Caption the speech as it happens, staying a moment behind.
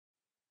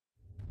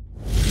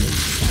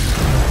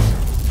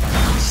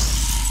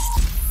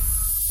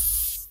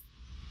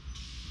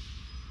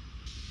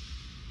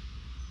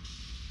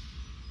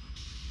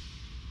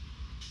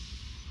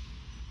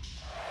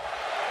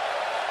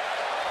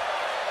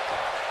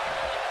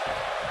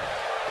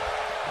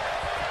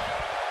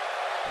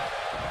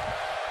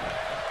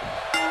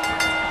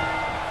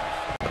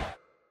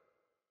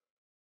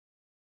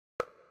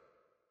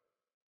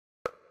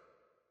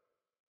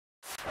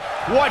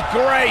What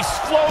grace!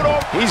 Float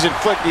over. He's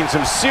inflicting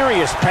some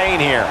serious pain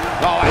here.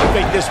 Oh, I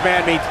think this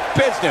man means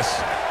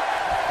business.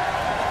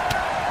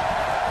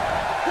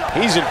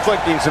 He's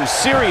inflicting some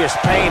serious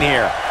pain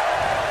here.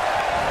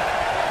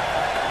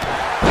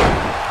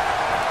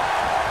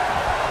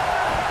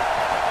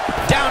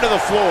 Down to the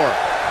floor.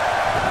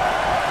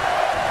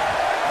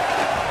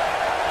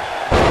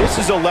 This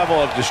is a level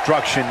of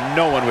destruction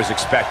no one was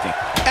expecting.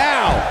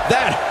 Ow!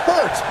 That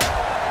hurt!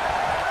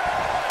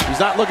 He's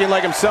not looking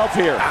like himself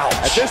here. Ouch.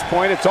 At this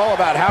point, it's all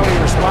about how he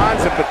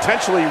responds and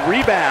potentially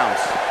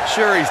rebounds.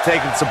 Sure, he's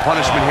taking some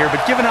punishment here,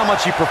 but given how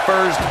much he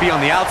prefers to be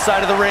on the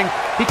outside of the ring,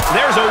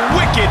 there's a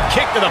wicked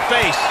kick to the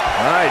face.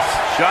 Nice.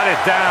 Shut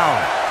it down.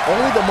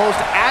 Only the most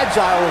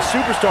agile of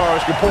superstars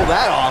can pull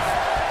that off.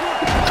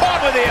 Caught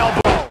with the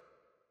elbow.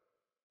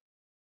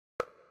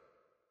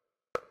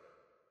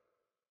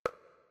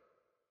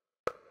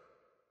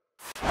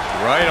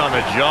 Right on the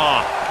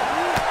jaw.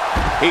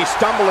 He's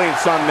stumbling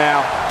some now.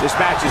 This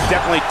match is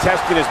definitely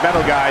testing his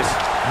mettle, guys.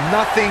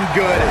 nothing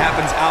good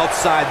happens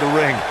outside the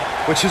ring,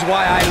 which is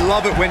why I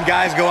love it when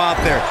guys go out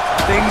there.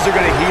 Things are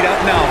going to heat up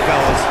now,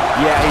 fellas.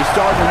 Yeah, he's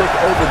starting to look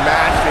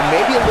overmatched and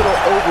maybe a little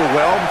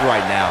overwhelmed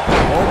right now.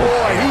 Oh,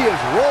 boy, he is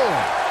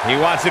rolling. He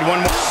wants it one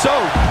more. So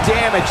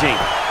damaging.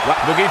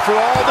 Looking for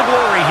all the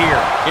glory here.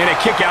 In a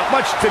kick out,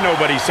 much to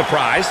nobody's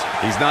surprise.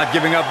 He's not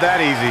giving up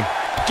that easy.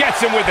 Gets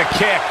him with a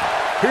kick.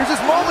 Here's his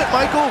moment,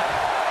 Michael.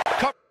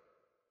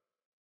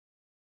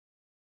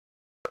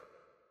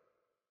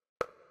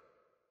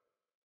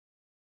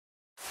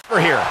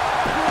 Here.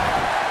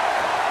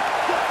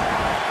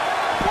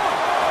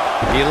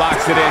 He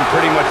locks it in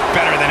pretty much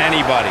better than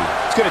anybody.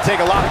 It's going to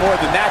take a lot more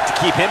than that to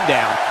keep him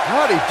down.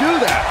 How'd he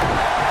do that?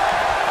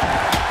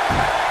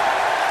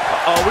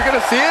 Are we going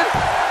to see it?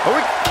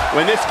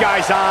 When this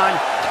guy's on,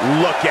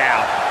 look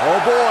out. Oh,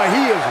 boy,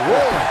 he is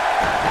rolling.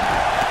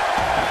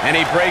 And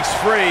he breaks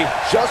free.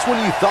 Just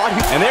when you thought he...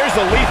 And there's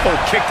a lethal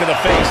kick to the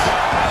face.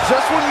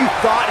 Just when you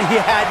thought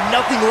he had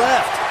nothing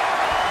left.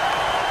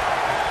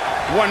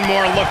 One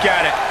more look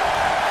at it.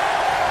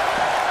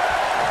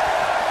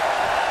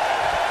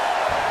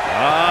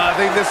 I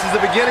think this is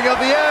the beginning of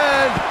the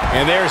end.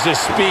 And there's his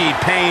speed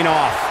paying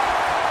off.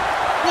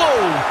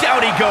 Whoa,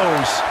 down he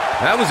goes.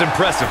 That was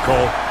impressive,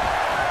 Cole.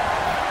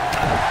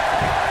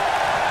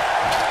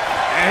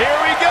 And here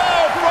we go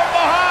from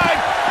behind.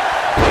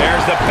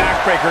 There's the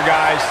backbreaker,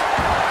 guys.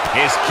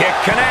 His kick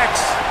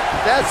connects.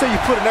 That's how you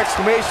put an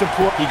exclamation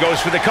point. He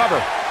goes for the cover.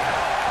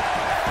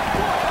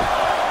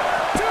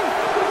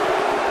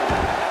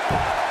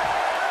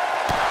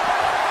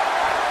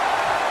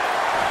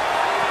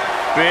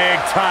 Big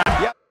time.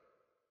 Yep.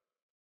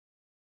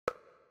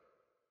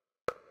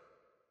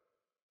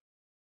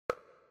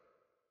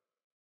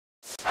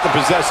 To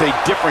possess a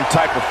different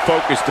type of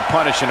focus to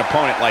punish an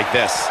opponent like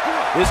this.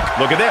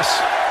 Look at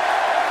this.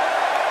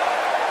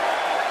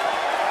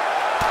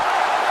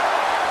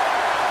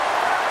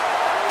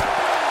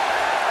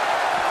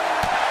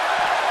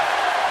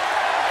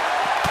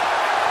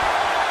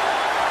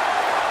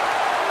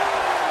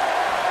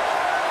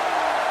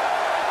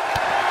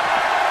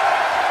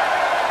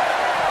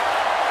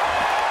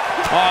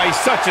 Oh, he's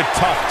such a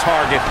tough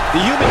target.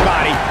 The human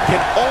body can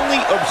only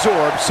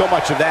absorb so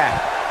much of that.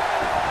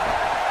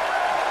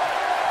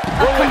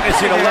 We're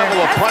witnessing a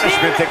level of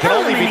punishment that can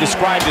only be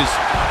described as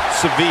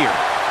severe.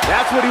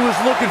 That's what he was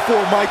looking for,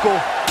 Michael.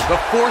 The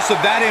force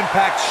of that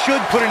impact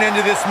should put an end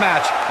to this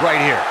match right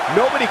here.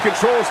 Nobody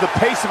controls the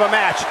pace of a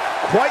match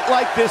quite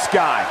like this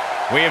guy.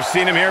 We have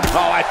seen him here.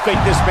 Oh, I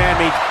think this man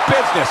means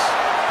business.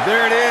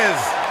 There it is.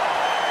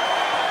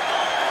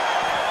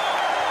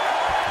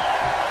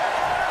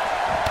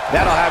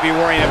 That'll have you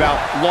worrying about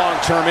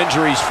long-term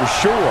injuries for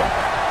sure.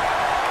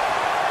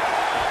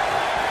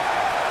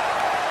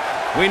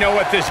 We know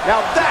what this...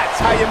 Now that's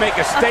how you make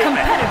a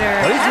statement.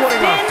 But he's running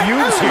on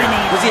fumes here.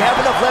 Does he have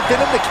enough left in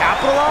him to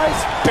capitalize?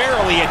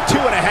 Barely at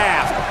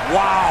 2.5.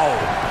 Wow.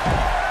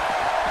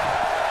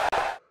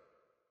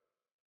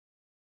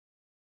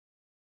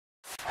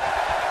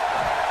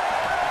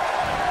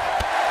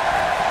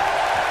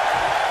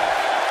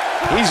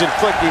 He's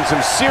inflicting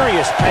some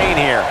serious pain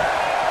here.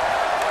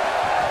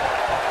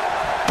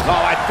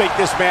 Oh, I think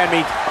this man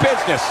means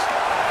business.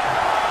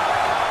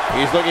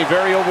 He's looking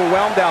very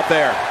overwhelmed out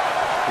there.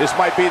 This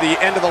might be the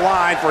end of the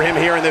line for him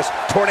here in this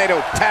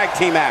Tornado Tag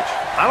Team match.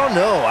 I don't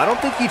know. I don't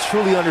think he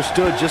truly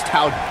understood just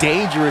how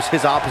dangerous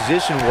his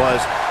opposition was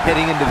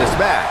heading into this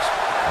match.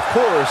 Of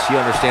course, he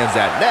understands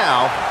that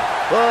now,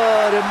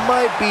 but it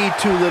might be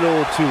too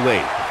little too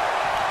late.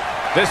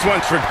 This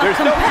one's for... There's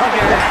no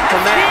coming back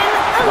from that.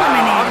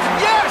 Wow.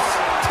 Yes!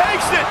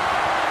 Takes it!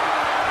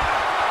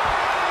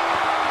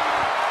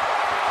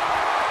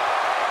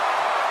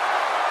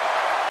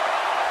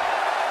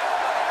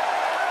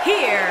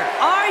 Here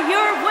are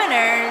your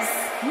winners,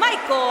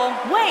 Michael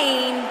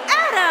Wayne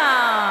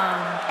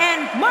Adam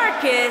and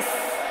Marcus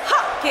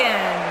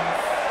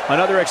Hopkins.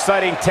 Another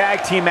exciting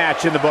tag team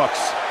match in the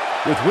books.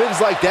 With wins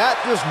like that,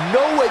 there's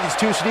no way these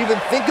two should even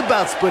think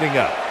about splitting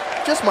up.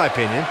 Just my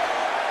opinion.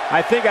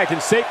 I think I can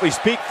safely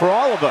speak for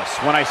all of us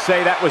when I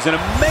say that was an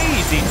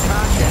amazing